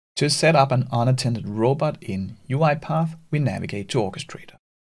To set up an unattended robot in UiPath, we navigate to Orchestrator.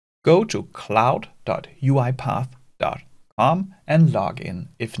 Go to cloud.uipath.com and log in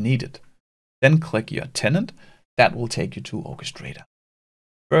if needed. Then click your tenant. That will take you to Orchestrator.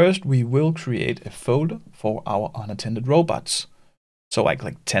 First, we will create a folder for our unattended robots. So I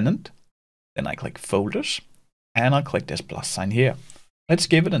click tenant, then I click folders, and I click this plus sign here. Let's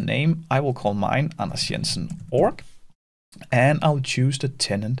give it a name. I will call mine Jensen org, and I'll choose the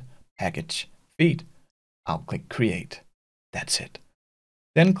tenant package feed. I'll click create. That's it.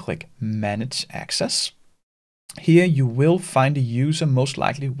 Then click manage access. Here you will find a user most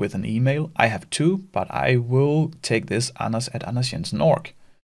likely with an email. I have two, but I will take this anders@andersjensen.org.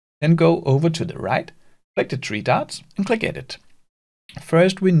 Then go over to the right, click the three dots and click edit.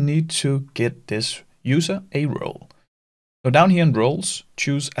 First, we need to get this user a role. So down here in roles,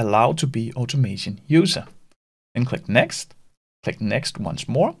 choose allow to be automation user. Then click next once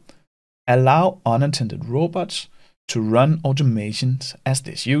more. Allow unattended robots to run automations as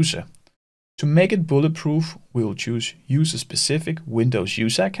this user. To make it bulletproof, we will choose user-specific Windows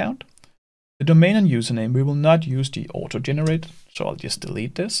user account. The domain and username, we will not use the auto-generated, so I'll just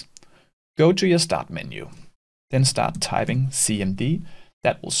delete this. Go to your start menu, then start typing CMD.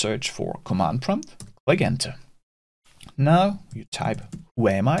 That will search for command prompt. Click enter. Now you type who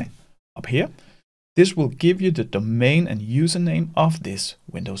am I up here. This will give you the domain and username of this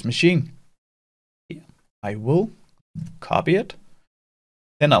Windows machine. I will copy it.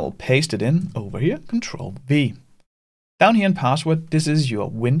 Then I will paste it in over here, Control V. Down here in password, this is your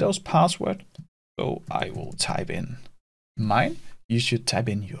Windows password. So I will type in mine. You should type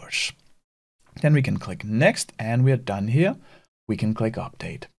in yours. Then we can click next and we are done here. We can click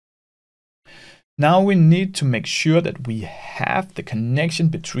update. Now we need to make sure that we have the connection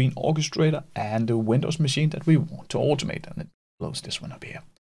between Orchestrator and the Windows machine that we want to automate. And close this one up here.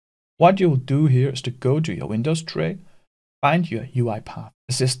 What you'll do here is to go to your Windows tray, find your UiPath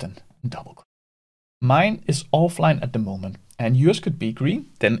Assistant and double click. Mine is offline at the moment and yours could be green,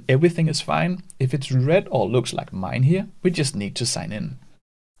 then everything is fine. If it's red or looks like mine here, we just need to sign in.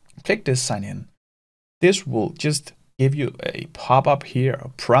 Click this sign in. This will just give you a pop-up here, a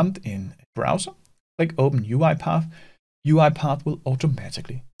prompt in a browser. Click open UiPath. UiPath will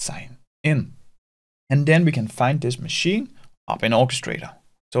automatically sign in. And then we can find this machine up in Orchestrator.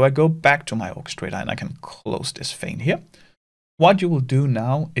 So I go back to my Orchestrator and I can close this pane here. What you will do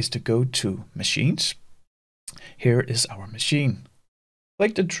now is to go to machines. Here is our machine.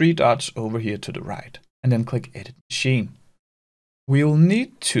 Click the three dots over here to the right and then click edit machine. We'll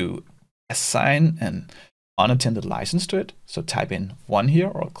need to assign an unattended license to it. So type in 1 here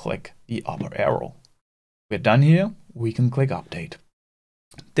or click the upper arrow. We're done here. We can click update.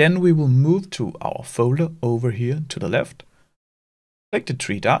 Then we will move to our folder over here to the left. Click the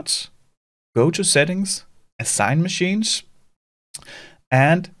three dots, go to settings, assign machines,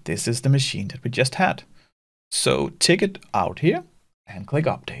 and this is the machine that we just had. So tick it out here and click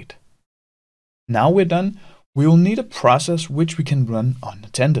update. Now we're done. We will need a process which we can run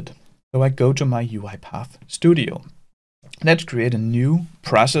unattended. So I go to my UiPath Studio. Let's create a new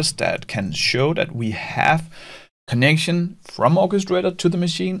process that can show that we have connection from Orchestrator to the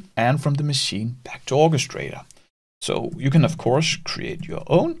machine and from the machine back to Orchestrator. So you can of course create your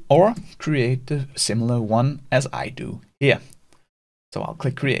own or create the similar one as I do here. So I'll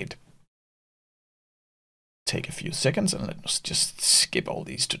click create. Take a few seconds and let's just skip all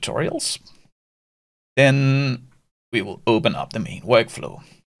these tutorials. Then we will open up the main workflow.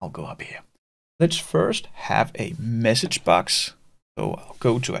 I'll go up here. Let's first have a message box. So I'll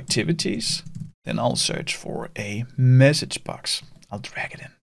go to activities, then I'll search for a message box. I'll drag it in.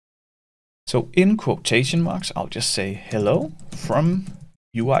 So in quotation marks, I'll just say hello from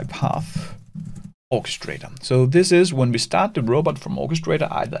UiPath Orchestrator. So this is when we start the robot from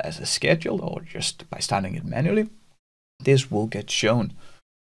Orchestrator, either as a schedule or just by starting it manually, this will get shown.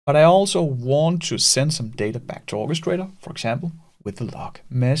 But I also want to send some data back to Orchestrator, for example, with the log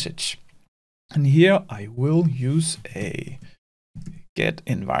message. And here I will use a get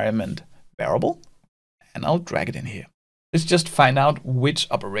environment variable and I'll drag it in here. Let's just find out which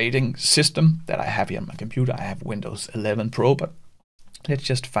operating system that I have here on my computer. I have Windows 11 Pro, but let's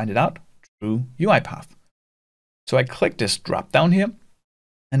just find it out through UiPath. So I click this drop down here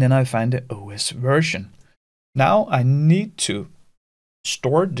and then I find the OS version. Now I need to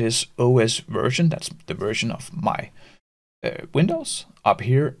store this OS version, that's the version of my Windows, up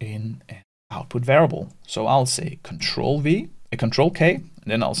here in an output variable. So I'll say Control K, and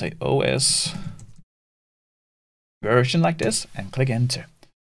then I'll say OS version like this and click enter.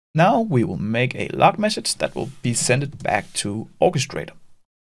 Now we will make a log message that will be sent back to Orchestrator.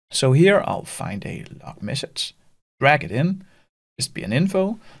 So here I'll find a log message, drag it in, just be an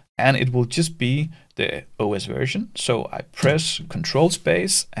info, and it will just be the OS version. So I press Control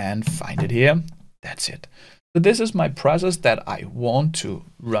Space and find it here. That's it. So this is my process that I want to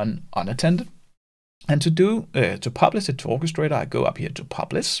run unattended. And to publish it to Orchestrator, I go up here to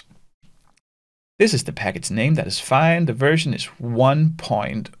Publish. This is the package name, that is fine. The version is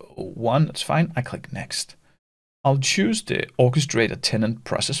 1.01, that's fine. I click Next. I'll choose the Orchestrator tenant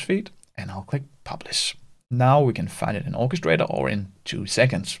process feed and I'll click Publish. Now we can find it in Orchestrator or in 2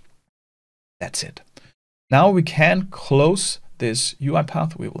 seconds. That's it. Now we can close this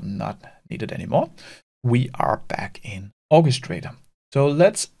UiPath. We will not need it anymore. We are back in Orchestrator. So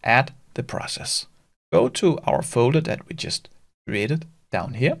let's add the process. Go to our folder that we just created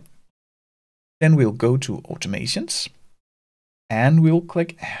down here. Then we'll go to Automations and we'll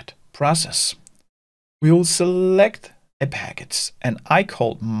click Add Process. We'll select a package and I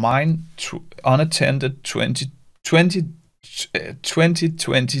called mine Unattended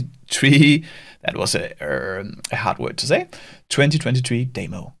 2023. That was a hard word to say. 2023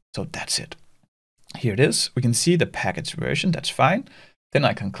 demo. So that's it. Here it is. We can see the package version. That's fine. Then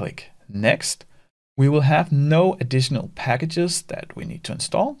I can click Next. We will have no additional packages that we need to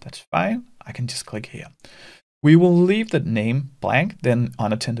install. That's fine. I can just click here. We will leave the name blank, then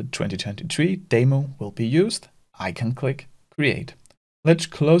Unattended 2023 demo will be used. I can click Create. Let's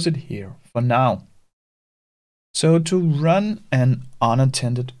close it here for now. So to run an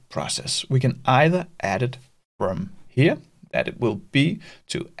unattended process, we can either add it from here, that it will be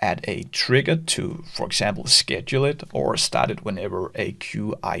to add a trigger to, for example, schedule it or start it whenever a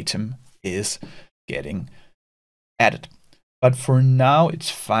queue item is getting added. But for now, it's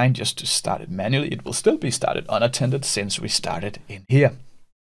fine just to start it manually. It will still be started unattended since we started in here.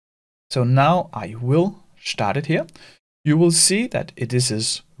 So now I will start it here. You will see that this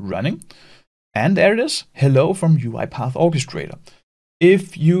is running. And there it is. Hello from UiPath Orchestrator.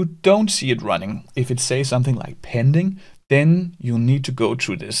 If you don't see it running, if it says something like pending, then you need to go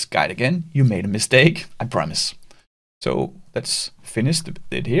through this guide again. You made a mistake, I promise. So let's finish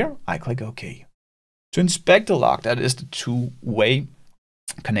it here. I click OK. To inspect the log, that is the two-way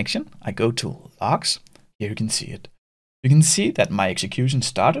connection. I go to Logs. Here you can see it. You can see that my execution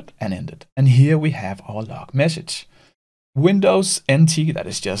started and ended. And here we have our log message. Windows NT, that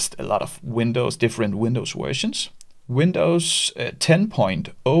is just a lot of Windows, different Windows versions. Windows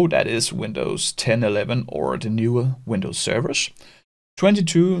 10.0, that is Windows 10, 11, or the newer Windows servers.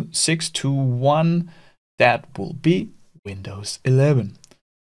 22.621, that will be Windows 11.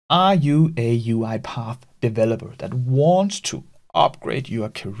 Are you a UiPath developer that wants to upgrade your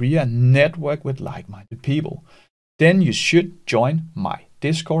career and network with like-minded people? Then you should join my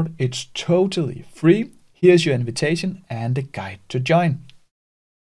Discord. It's totally free. Here's your invitation and a guide to join.